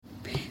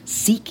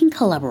Seeking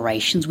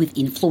collaborations with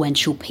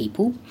influential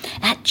people?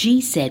 At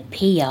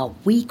GZPR,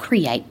 we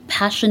create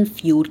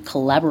passion-fueled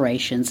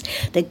collaborations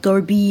that go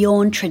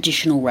beyond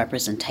traditional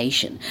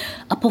representation.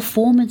 A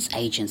performance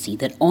agency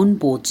that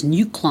onboards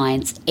new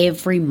clients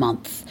every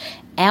month.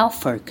 Our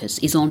focus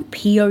is on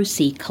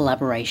POC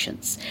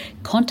collaborations.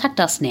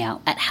 Contact us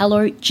now at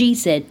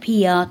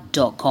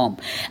hellogzpr.com,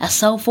 a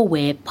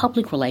self-aware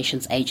public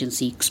relations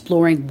agency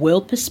exploring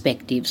world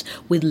perspectives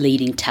with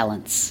leading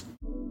talents.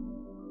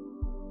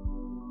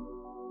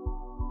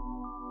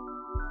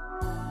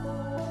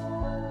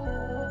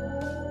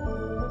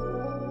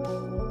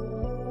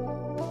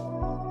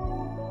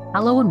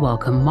 Hello and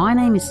welcome. My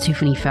name is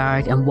Tiffany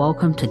Farag and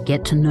welcome to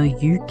Get to Know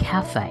You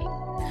Café.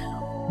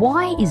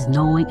 Why is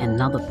knowing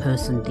another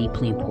person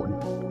deeply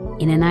important?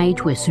 In an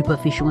age where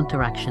superficial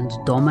interactions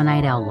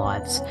dominate our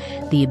lives,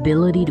 the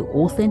ability to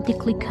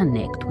authentically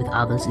connect with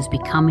others is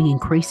becoming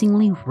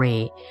increasingly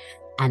rare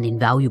and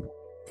invaluable.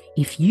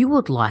 If you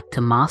would like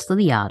to master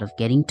the art of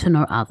getting to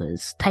know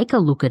others, take a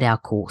look at our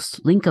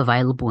course, link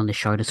available in the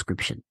show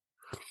description.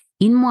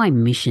 In my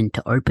mission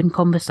to open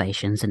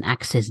conversations and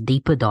access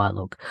deeper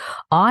dialogue,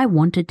 I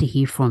wanted to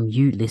hear from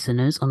you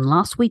listeners on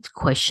last week's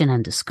question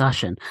and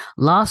discussion.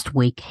 Last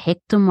week,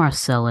 Hector,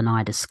 Marcel, and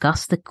I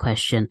discussed the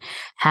question,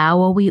 how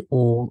are we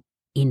all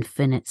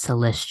infinite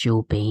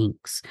celestial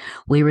beings?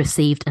 We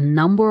received a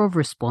number of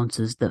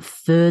responses that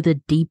further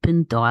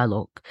deepened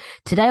dialogue.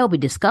 Today, I'll be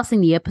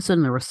discussing the episode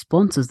and the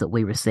responses that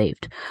we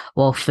received.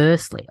 Well,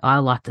 firstly, I'd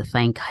like to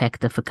thank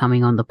Hector for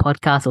coming on the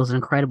podcast. It was an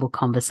incredible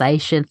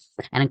conversation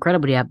and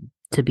incredible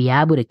to be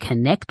able to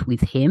connect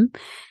with him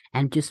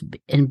and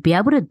be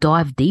able to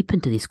dive deep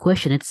into this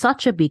question. It's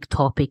such a big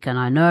topic, and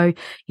I know,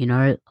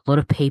 a lot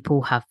of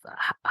people have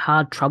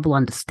hard trouble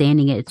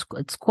understanding it.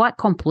 It's quite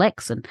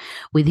complex, and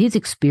with his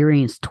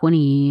experience, 20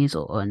 years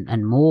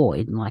and more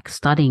in like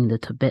studying the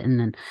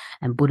Tibetan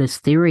and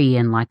Buddhist theory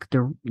and like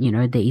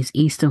these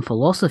Eastern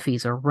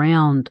philosophies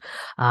around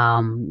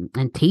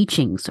and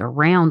teachings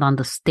around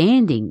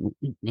understanding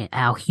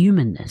our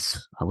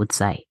humanness, I would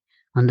say,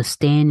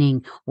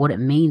 understanding what it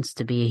means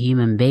to be a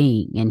human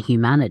being and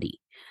humanity.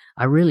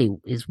 I really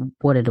is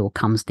what it all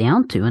comes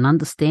down to, and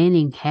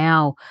understanding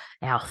how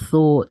our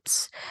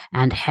thoughts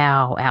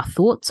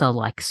are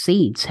like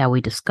seeds, how we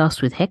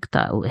discussed with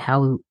Hector,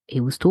 how he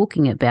was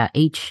talking about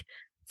each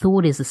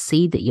thought is a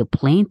seed that you're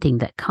planting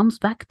that comes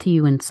back to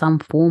you in some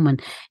form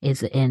and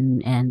is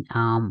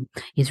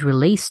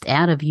released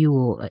out of you,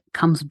 or it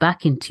comes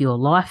back into your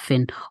life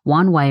in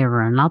one way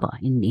or another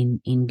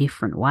in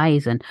different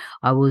ways. And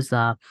I was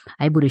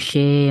able to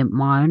share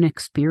my own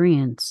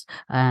experience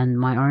and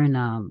my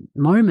own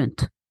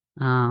moment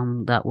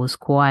that was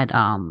quite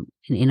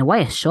in a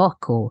way a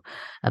shock or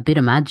a bit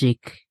of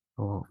magic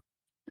or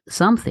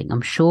something.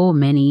 I'm sure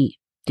many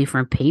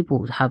different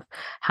people have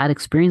had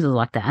experiences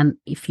like that. And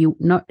if you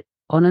know,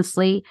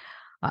 honestly,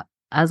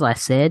 as I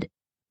said,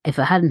 if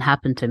it hadn't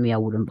happened to me, I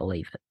wouldn't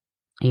believe it,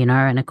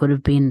 and it could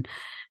have been,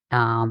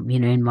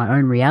 in my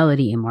own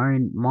reality, in my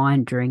own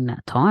mind during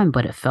that time,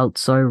 but it felt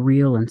so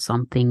real and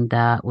something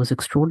that was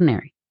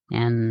extraordinary.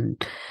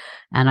 And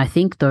I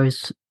think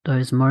those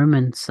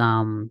moments,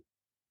 in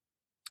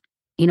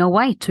a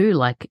way too,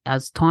 like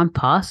as time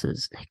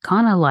passes,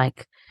 kind of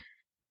like,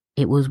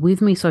 it was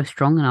with me so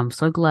strong, and I'm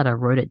so glad I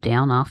wrote it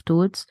down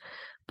afterwards.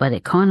 But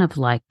it kind of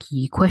like,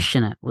 you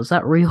question it. Was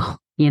that real?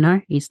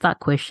 You start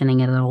questioning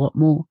it a lot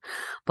more.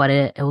 But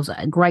it was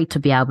great to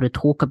be able to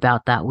talk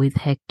about that with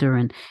Hector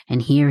and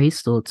hear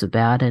his thoughts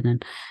about it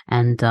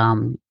and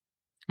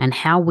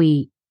how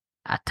we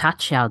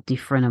attach our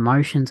different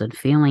emotions and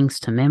feelings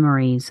to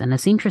memories. And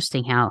it's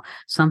interesting how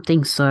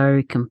something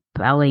so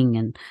compelling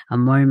and a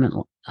moment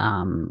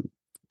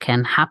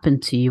can happen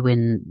to you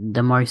in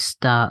the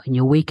most in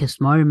your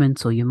weakest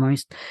moments, or when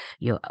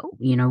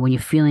you're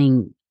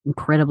feeling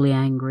incredibly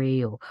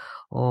angry,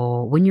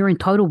 or when you're in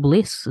total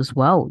bliss as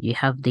well. You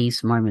have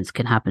these moments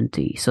can happen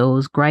to you. So it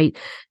was great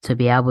to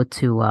be able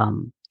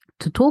to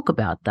talk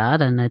about that.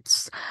 And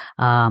it's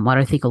I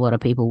don't think a lot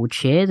of people would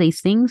share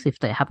these things if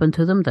they happen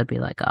to them. They'd be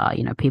like,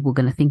 people are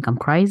going to think I'm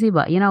crazy,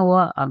 but you know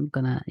what, I'm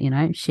gonna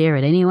share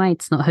it anyway.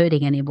 It's not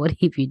hurting anybody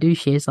if you do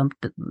share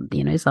something,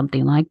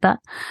 something like that.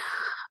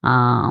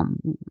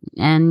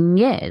 And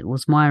yeah, it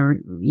was my,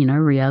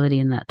 reality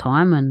in that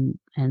time, and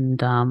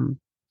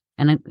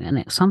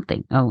it's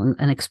something,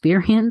 an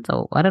experience,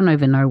 or I don't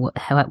even know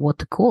what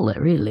to call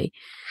it really.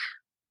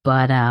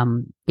 But,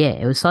 yeah,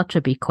 it was such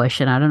a big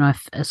question. I don't know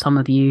if some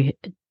of you,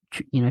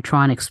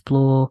 try and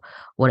explore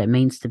what it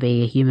means to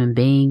be a human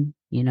being.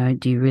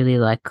 Do you really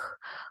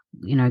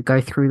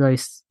go through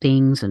those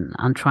things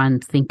and try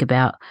and think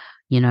about,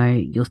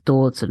 your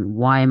thoughts and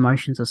why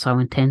emotions are so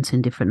intense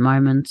in different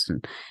moments?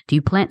 And do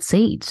you plant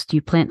seeds? Do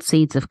you plant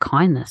seeds of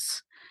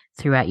kindness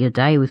throughout your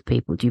day with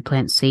people? Do you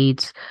plant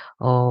seeds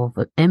of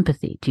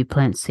empathy? Do you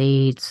plant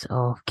seeds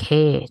of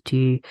care?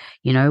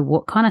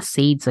 What kind of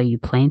seeds are you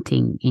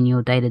planting in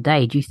your day to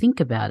day? Do you think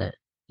about it?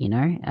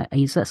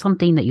 Is that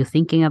something that you're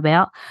thinking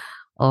about?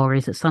 Or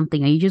is it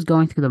something, are you just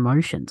going through the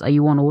motions? Are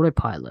you on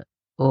autopilot?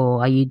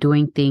 or are you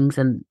doing things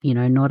and,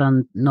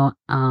 not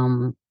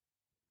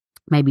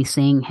maybe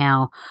seeing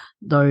how,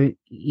 though,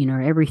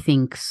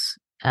 everything's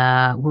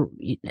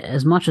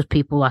as much as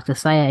people like to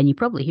say it, and you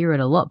probably hear it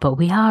a lot, but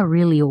we are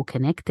really all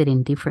connected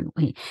in different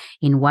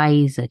in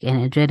ways, like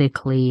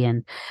energetically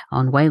and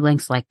on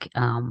wavelengths, like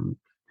and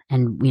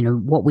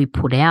what we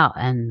put out,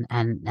 and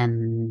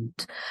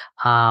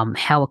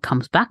how it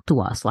comes back to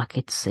us. Like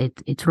it's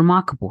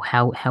remarkable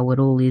how it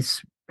all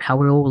is, how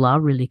we all are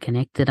really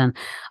connected. And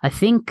I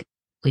think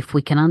if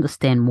we can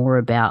understand more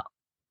about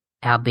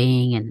our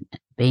being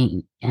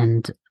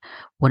and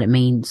what it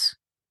means,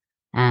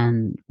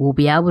 and we'll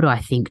be able to,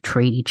 I think,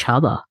 treat each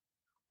other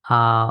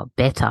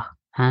better,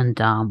 and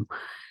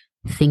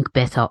think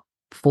better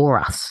for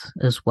us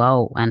as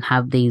well, and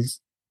have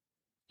these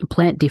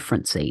plant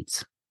different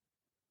seeds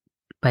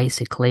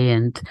basically,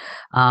 and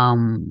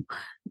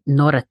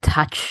not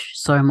attach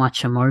so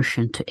much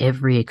emotion to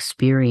every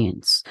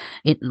experience.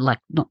 It, like,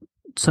 not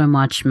so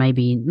much,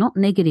 maybe not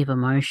negative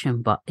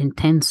emotion, but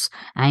intense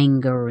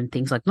anger and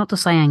things. Like, not to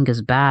say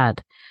anger's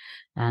bad,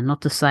 and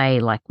not to say,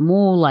 like,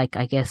 more like,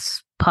 I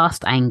guess,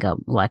 past anger,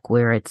 like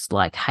where it's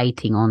like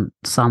hating on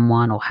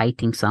someone or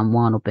hating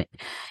someone, or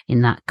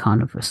in that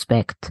kind of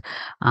respect.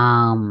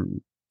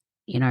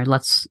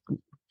 Let's,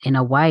 in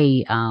a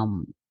way,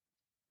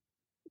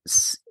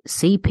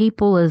 see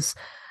people as,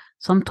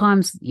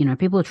 sometimes,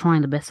 people are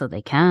trying the best that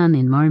they can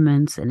in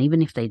moments, and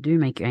even if they do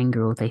make you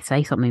angry, or they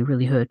say something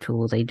really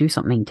hurtful, or they do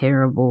something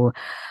terrible,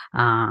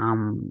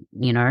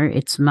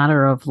 it's a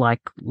matter of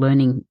like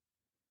learning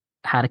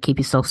how to keep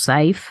yourself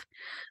safe,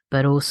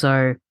 but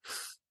also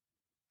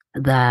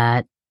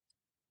that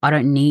I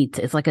don't need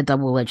to, it's like a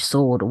double-edged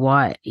sword.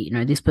 Why,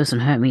 this person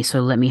hurt me,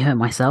 so let me hurt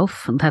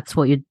myself. That's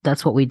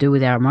what we do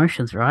with our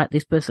emotions, right?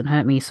 This person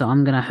hurt me, so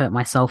I'm going to hurt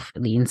myself,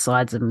 the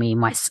insides of me,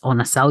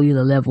 on a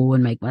cellular level,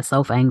 and make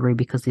myself angry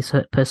because this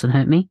person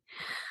hurt me.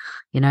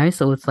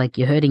 So it's like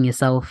you're hurting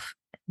yourself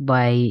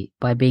by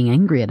being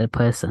angry at a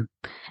person.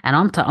 And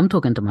I'm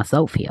talking to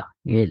myself here,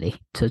 really,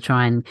 to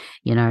try and,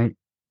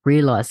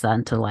 realize that,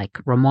 and to like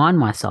remind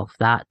myself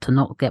that, to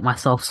not get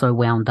myself so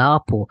wound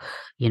up, or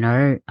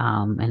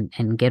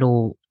and get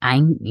all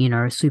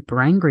super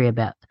angry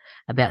about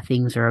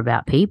things or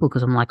about people,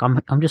 because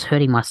I'm just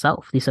hurting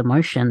myself. This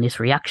emotion, this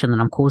reaction that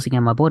I'm causing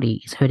in my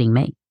body is hurting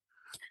me.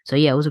 So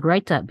yeah, it was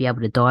great to be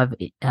able to dive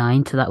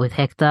into that with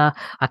Hector.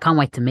 I can't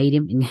wait to meet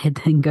him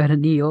and go to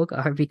New York.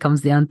 I hope he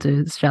comes down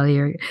to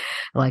Australia.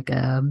 Like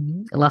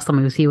last time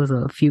he was here was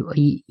a few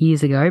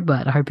years ago,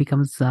 but I hope he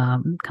comes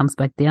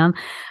back down.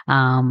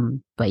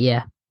 But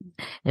yeah,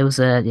 it was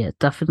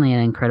definitely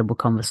an incredible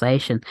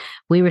conversation.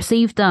 We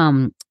received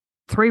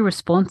 3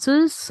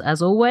 responses,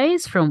 as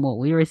always, from what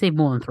we received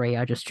more than 3.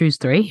 I just choose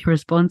 3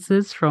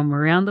 responses from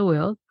around the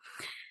world,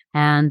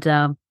 and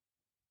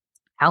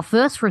our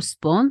first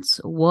response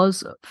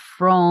was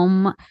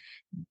from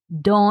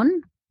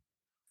Don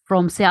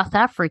from South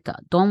Africa.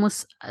 Don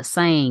was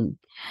saying,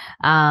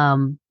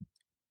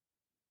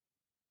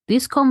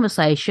 this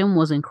conversation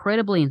was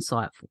incredibly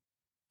insightful.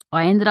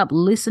 I ended up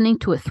listening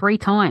to it 3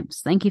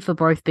 times. Thank you for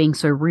both being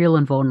so real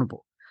and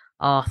vulnerable.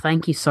 Oh,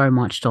 thank you so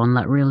much, Don.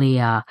 That really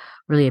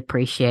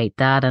appreciate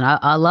that. And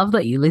I love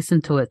that you listen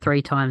to it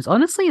 3 times.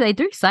 Honestly, they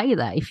do say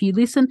that if you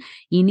listen,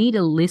 you need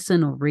to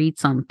listen or read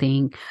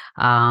something,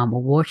 or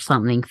watch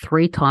something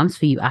 3 times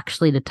for you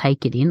actually to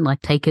take it in,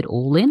 like take it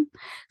all in.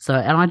 So,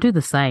 and I do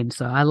the same.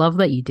 So I love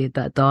that you did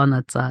that, Don.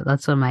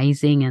 That's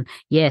amazing. And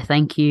yeah,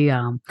 thank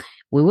you.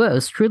 It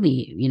was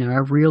truly,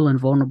 a real and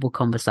vulnerable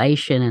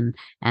conversation,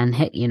 and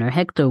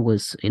Hector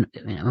was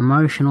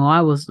emotional.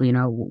 I was,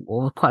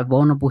 quite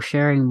vulnerable,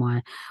 sharing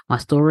my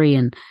story,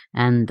 and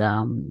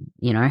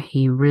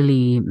he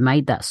really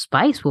made that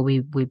space where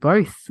we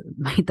both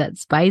made that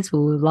space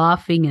where we were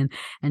laughing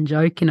and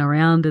joking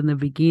around in the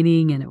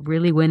beginning, and it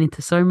really went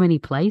into so many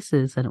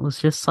places, and it was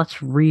just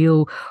such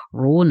real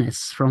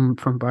rawness from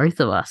both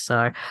of us.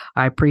 So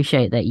I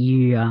appreciate that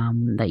we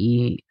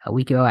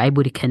were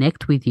able to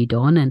connect with you,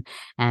 Don,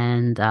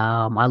 and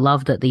I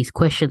love that these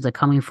questions are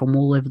coming from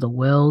all over the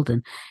world,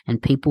 and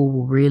people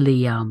were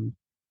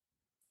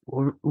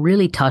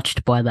really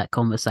touched by that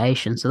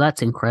conversation. So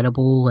that's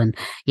incredible. And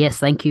yes,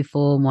 thank you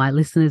for my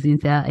listeners in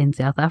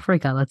South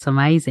Africa. That's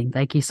amazing.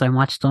 Thank you so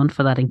much, Don,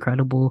 for that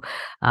incredible,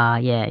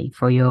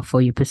 for your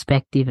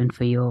perspective, and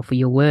for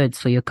your words,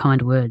 for your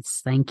kind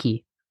words. Thank you.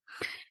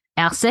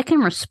 Our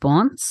second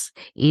response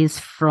is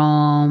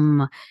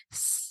from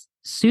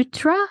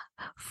Sutra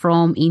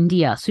from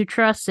India.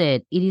 Sutra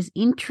said, it is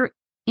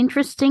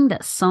interesting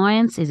that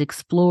science is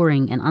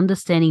exploring and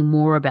understanding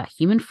more about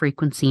human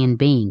frequency and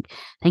being.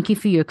 Thank you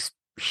for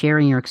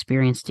sharing your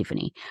experience,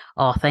 Tiffany.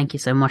 Oh, thank you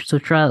so much,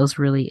 Sutra. It was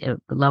really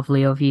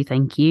lovely of you.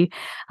 Thank you.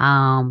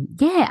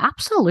 Yeah,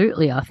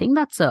 absolutely. I think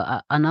that's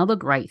another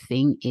great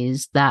thing,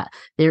 is that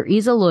there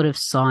is a lot of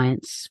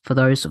science for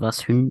those of us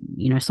who,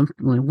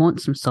 we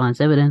want some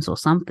science evidence or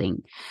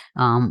something,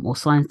 or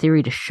science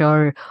theory to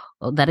show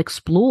that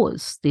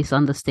explores this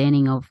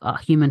understanding of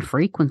human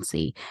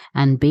frequency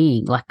and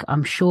being. Like,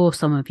 I'm sure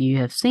some of you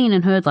have seen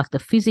and heard like the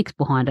physics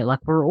behind it. Like,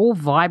 we're all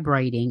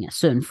vibrating at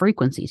certain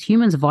frequencies.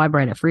 Humans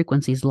vibrate at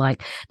frequencies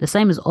like the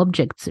same as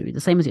objects do,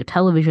 the same as your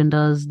television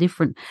does.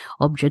 Different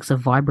objects are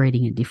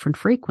vibrating at different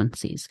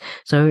frequencies.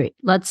 So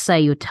let's say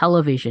your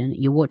television,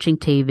 you're watching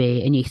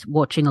TV and you're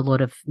watching a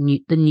lot of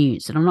the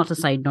news. And I'm not to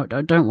say no,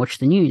 don't watch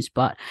the news,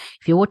 but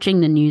if you're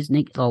watching the news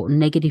or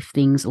negative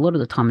things, a lot of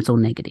the time it's all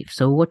negative.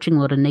 So watching a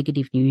lot of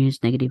negative news,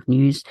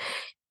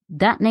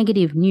 that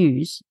negative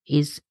news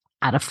is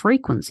at a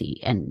frequency,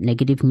 and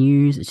negative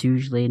news is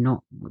usually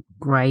not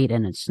great,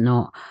 and it's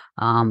not,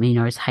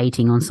 it's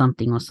hating on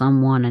something or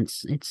someone.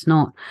 It's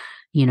not,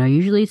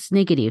 usually it's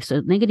negative.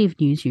 So negative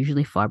news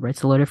usually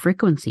vibrates a lot of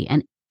frequency,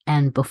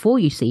 and before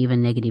you see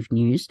even negative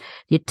news,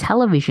 your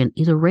television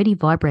is already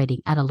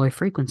vibrating at a low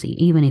frequency,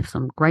 even if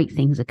some great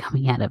things are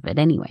coming out of it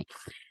anyway.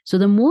 So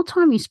the more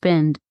time you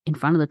spend in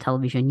front of the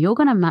television, you're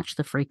going to match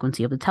the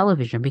frequency of the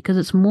television because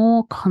it's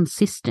more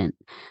consistent.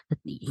 The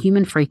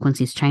human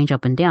frequencies change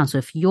up and down. So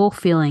if you're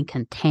feeling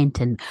content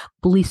and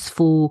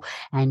blissful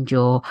and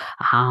you're,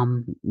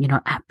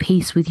 at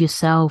peace with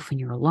yourself and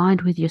you're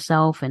aligned with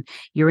yourself and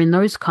you're in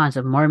those kinds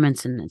of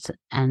moments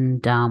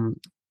and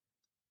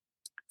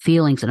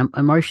feelings and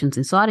emotions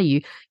inside of you,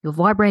 you're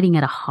vibrating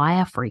at a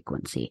higher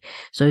frequency.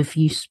 So if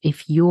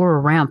you're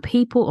around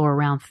people or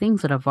around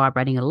things that are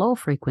vibrating at a lower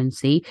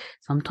frequency,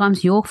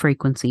 sometimes your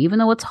frequency, even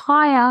though it's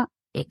higher,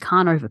 it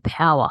can't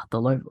overpower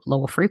the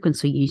lower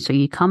frequency. So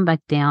you come back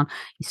down,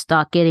 you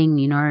start getting,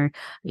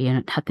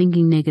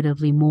 thinking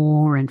negatively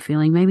more and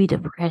feeling maybe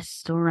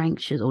depressed or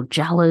anxious or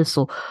jealous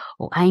or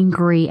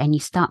angry, and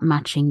you start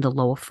matching the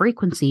lower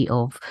frequency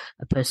of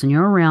a person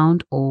you're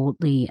around or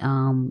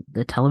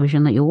the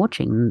television that you're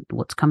watching,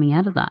 what's coming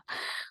out of that.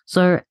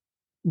 So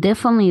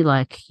definitely,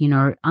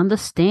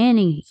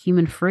 understanding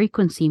human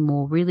frequency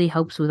more really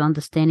helps with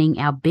understanding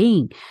our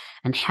being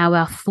and how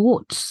our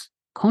thoughts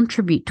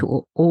contribute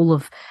to all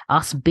of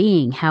us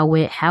being, how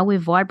we're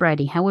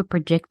vibrating, how we're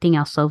projecting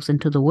ourselves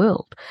into the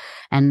world,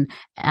 and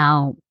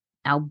our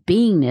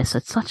beingness.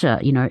 It's such a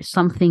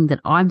something that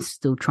I'm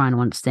still trying to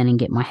understand and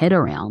get my head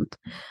around.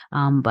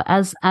 But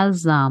as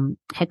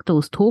Hector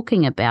was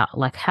talking about,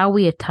 like how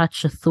we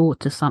attach a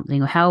thought to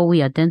something or how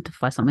we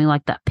identify something,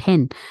 like that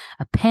pen.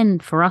 A pen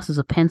for us is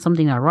a pen,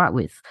 something I write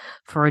with.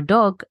 For a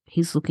dog,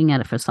 he's looking at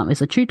it for something.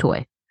 It's a chew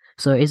toy.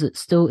 So is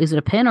it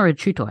a pen or a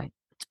chew toy?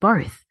 It's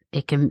both.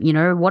 It can,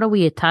 what are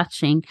we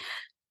attaching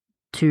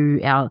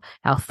to our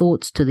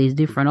thoughts to these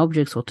different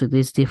objects or to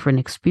these different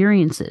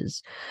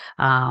experiences?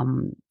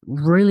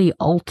 Really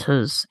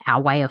alters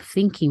our way of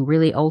thinking,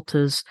 really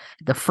alters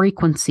the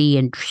frequency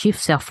and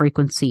shifts our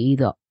frequency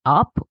either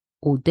up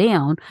or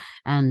down,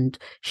 and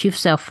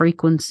shifts our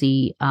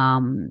frequency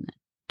to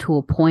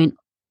a point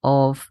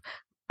of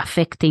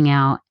affecting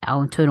our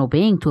internal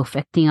being, to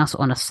affecting us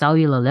on a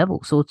cellular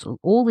level. So it's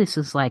all this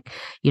is like,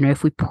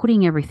 if we're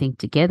putting everything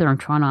together and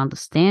trying to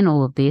understand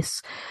all of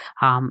this,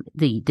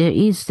 there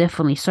is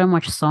definitely so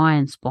much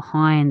science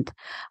behind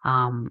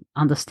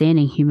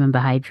understanding human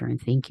behavior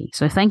and thinking.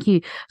 So thank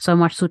you so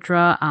much,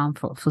 Sutra,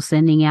 for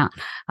sending out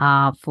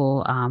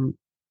for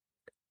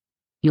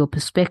your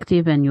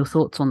perspective and your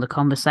thoughts on the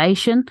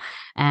conversation.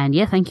 And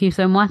yeah, thank you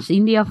so much,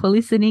 India, for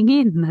listening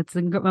in. That's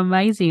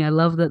amazing. I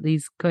love that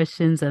these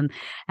questions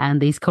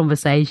and these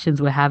conversations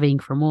we're having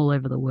from all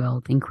over the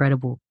world.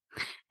 Incredible.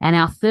 And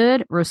our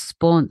third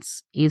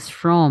response is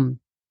from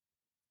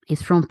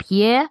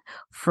Pierre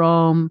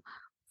from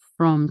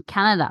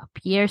Canada.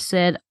 Pierre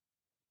said,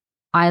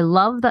 I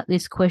love that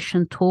this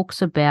question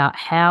talks about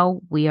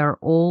how we are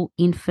all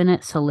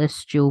infinite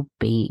celestial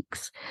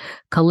beings,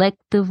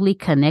 collectively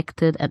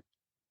connected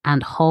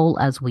and whole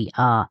as we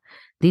are.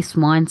 This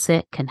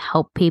mindset can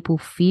help people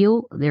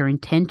feel their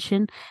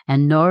intention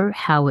and know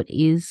how it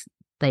is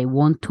they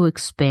want to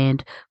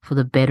expand for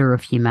the better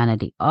of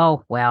humanity.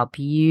 Oh, wow.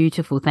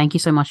 Beautiful. Thank you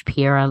so much,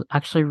 Pierre. I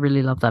actually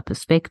really love that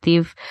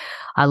perspective.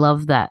 I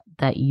love that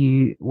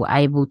you were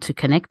able to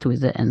connect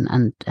with it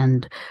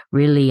and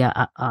really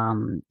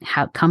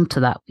come to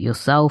that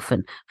yourself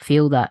and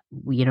feel that,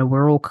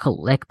 we're all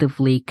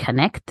collectively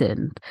connected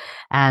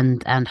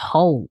and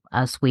whole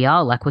as we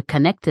are. Like, we're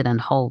connected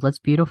and whole. That's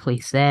beautifully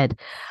said.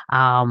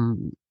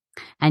 And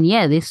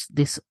yeah,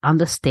 this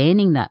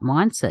understanding that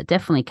mindset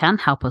definitely can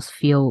help us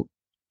feel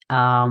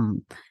our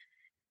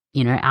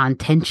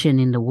intention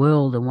in the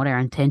world and what our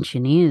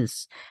intention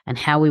is and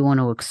how we want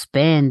to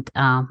expand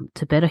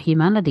to better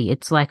humanity.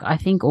 It's like, I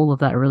think all of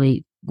that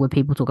really, when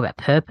people talk about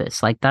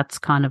purpose, like that's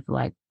kind of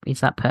like,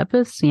 is that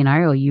purpose,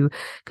 or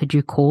could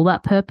you call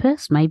that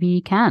purpose? Maybe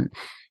you can.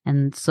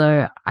 And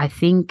so I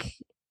think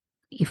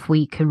if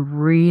we can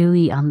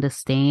really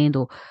understand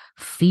or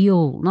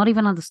feel, not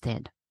even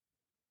understand,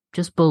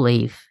 just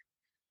believe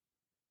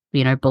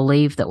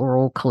that we're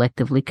all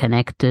collectively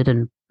connected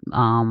and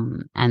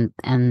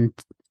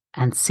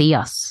see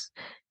us,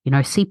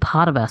 see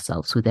part of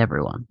ourselves with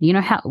everyone.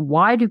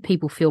 Why do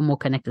people feel more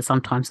connected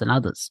sometimes than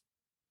others?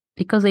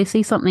 because they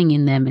see something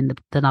in them in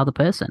the other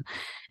person.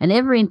 And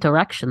every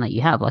interaction that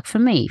you have, like for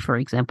me, for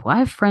example, I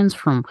have friends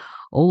from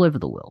all over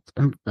the world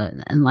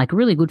and like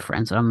really good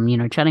friends that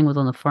I'm, chatting with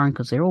on the phone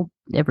because they're all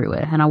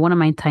everywhere. And I want to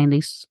maintain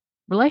these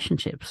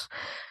relationships.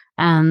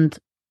 And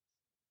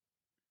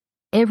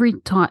every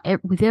time,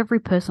 with every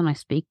person I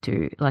speak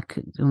to, like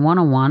one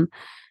on one,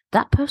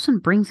 that person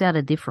brings out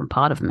a different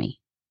part of me.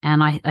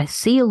 And I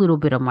see a little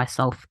bit of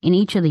myself in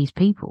each of these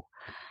people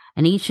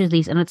and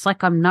and it's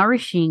like I'm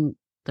nourishing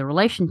the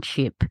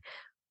relationship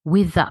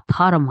with that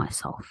part of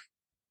myself.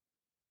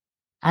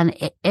 And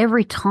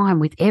every time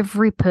with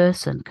every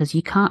person, because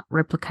you can't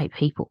replicate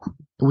people,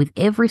 with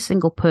every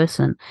single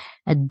person,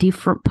 a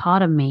different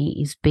part of me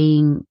is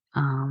being,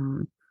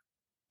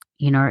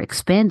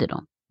 expanded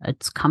on.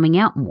 It's coming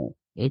out more.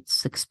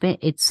 It's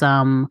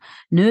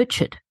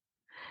nurtured.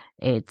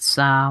 It's,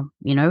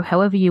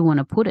 however you want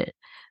to put it,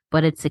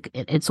 but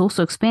it's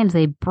also expanded.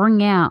 They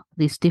bring out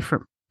this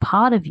different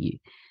part of you.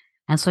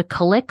 And so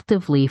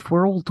collectively, if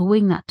we're all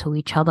doing that to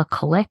each other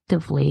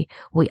collectively,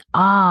 we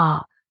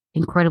are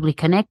incredibly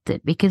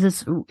connected because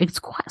it's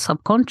quite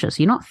subconscious.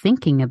 You're not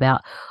thinking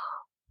about,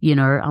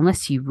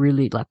 unless you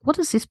really like, what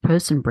does this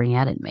person bring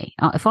out in me?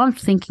 If I'm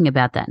thinking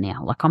about that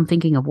now, like I'm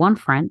thinking of one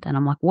friend and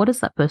I'm like, what does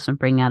that person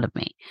bring out of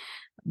me?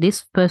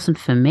 This person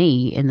for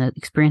me, and the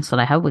experience that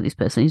I have with this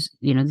person is,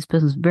 this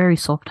person's very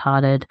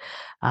soft-hearted,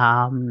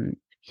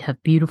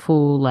 have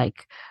beautiful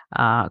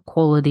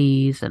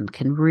qualities and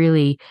can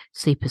really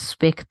see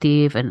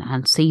perspective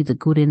and see the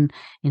good in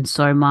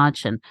so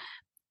much, and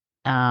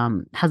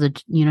has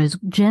is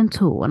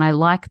gentle, and I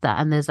like that.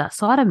 And there's that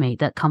side of me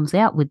that comes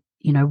out with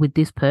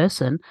this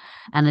person,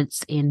 and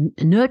it's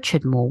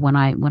nurtured more when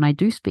I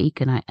do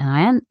speak and I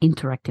am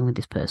interacting with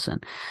this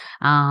person.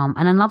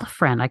 And another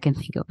friend, I can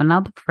think of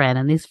another friend,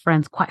 and this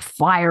friend's quite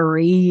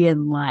fiery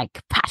and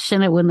like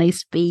passionate when they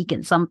speak,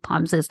 and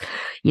sometimes there's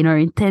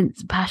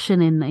intense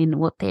passion in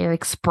what they're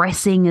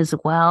expressing as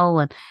well,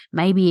 and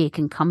maybe it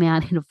can come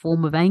out in a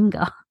form of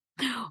anger.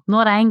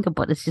 Not anger,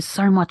 but it's just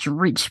so much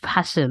rich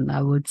passion,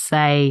 I would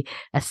say,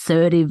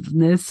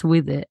 assertiveness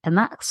with it. And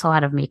that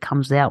side of me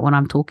comes out when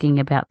I'm talking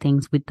about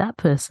things with that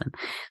person.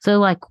 So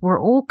like we're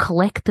all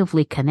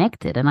collectively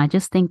connected. And I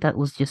just think that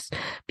was just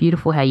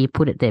beautiful how you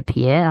put it there,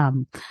 Pierre.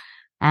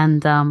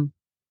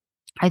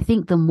 I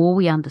think the more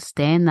we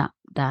understand that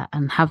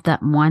and have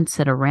that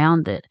mindset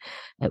around it,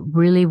 it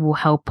really will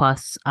help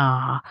us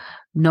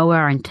know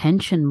our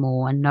intention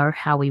more and know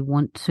how we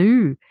want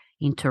to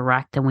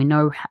interact, and we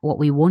know what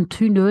we want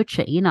to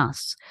nurture in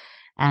us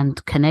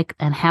and connect,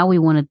 and how we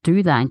want to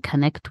do that and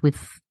connect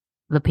with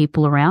the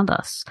people around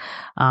us.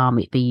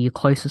 It be your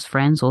closest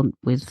friends or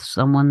with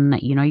someone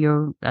that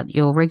you're at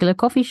your regular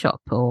coffee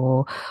shop,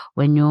 or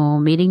when you're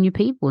meeting new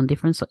people in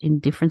different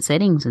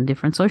settings and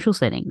different social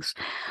settings.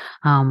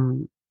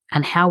 And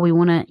how we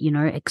want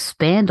to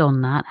expand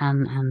on that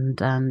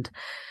and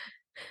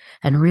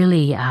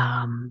really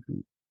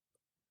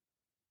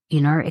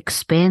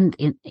expand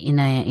in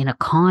a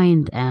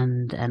kind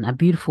and a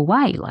beautiful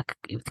way, like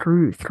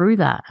through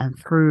that, and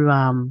through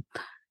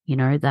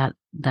that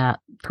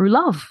through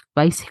love.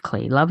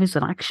 Basically, love is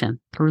an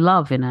action through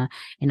love in a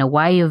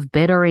way of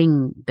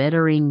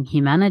bettering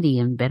humanity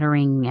and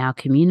bettering our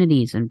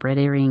communities and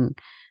bettering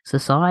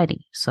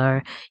society.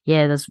 So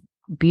yeah, that's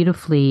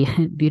beautifully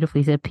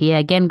said, Pierre.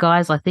 Again,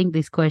 guys, I think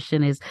this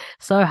question is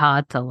so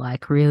hard to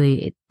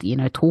really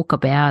talk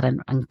about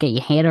and get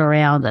your head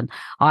around, and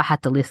I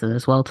had to listen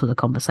as well to the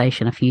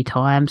conversation a few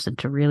times and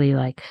to really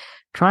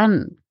try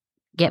and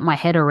get my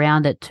head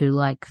around it, to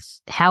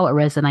how it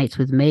resonates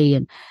with me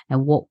and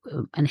what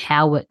and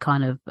how it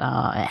kind of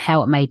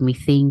how it made me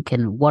think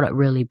and what it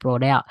really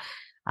brought out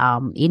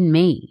in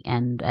me,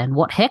 and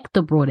what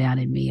Hector brought out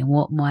in me, and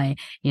what my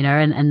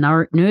and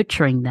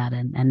nurturing that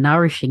and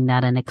nourishing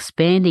that and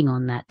expanding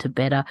on that to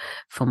better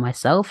for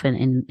myself,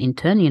 and in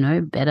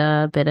turn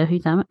better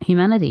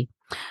humanity.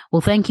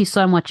 Well, thank you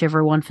so much,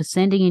 everyone, for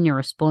sending in your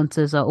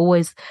responses. I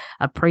always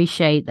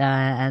appreciate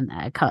and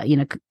I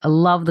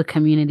love the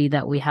community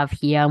that we have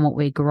here and what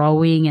we're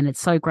growing, and it's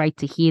so great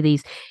to hear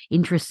these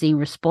interesting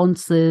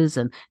responses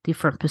and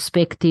different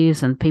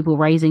perspectives and people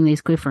raising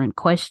these different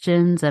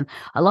questions. And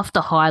I love to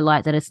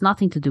highlight that it's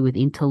nothing to do with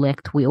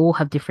intellect. We all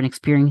have different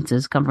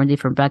experiences, come from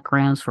different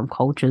backgrounds, from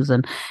cultures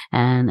and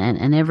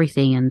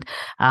everything, and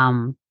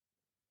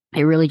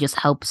it really just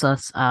helps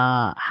us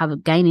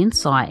gain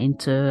insight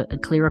into a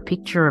clearer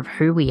picture of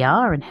who we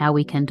are and how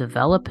we can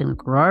develop and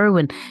grow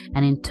and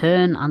in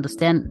turn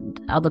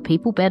understand other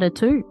people better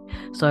too.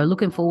 So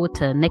looking forward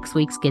to next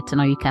week's Get to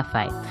Know You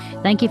Cafe.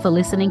 Thank you for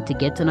listening to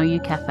Get to Know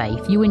You Cafe.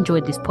 If you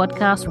enjoyed this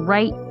podcast,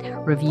 rate,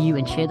 review,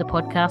 and share the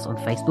podcast on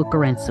Facebook or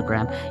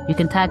Instagram. You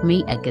can tag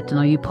me at Get to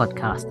Know You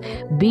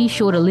Podcast. Be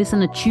sure to listen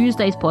to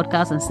Tuesday's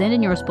podcast and send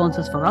in your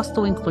responses for us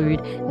to include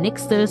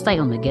next Thursday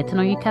on the Get to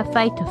Know You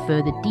Cafe to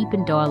further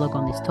deepen dialogue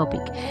on this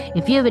topic.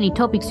 If you have any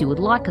topics you would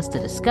like us to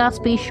discuss,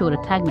 be sure to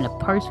tag me in a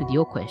post with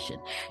your question.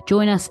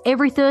 Join us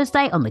every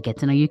Thursday on the Get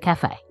to Know You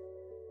Cafe.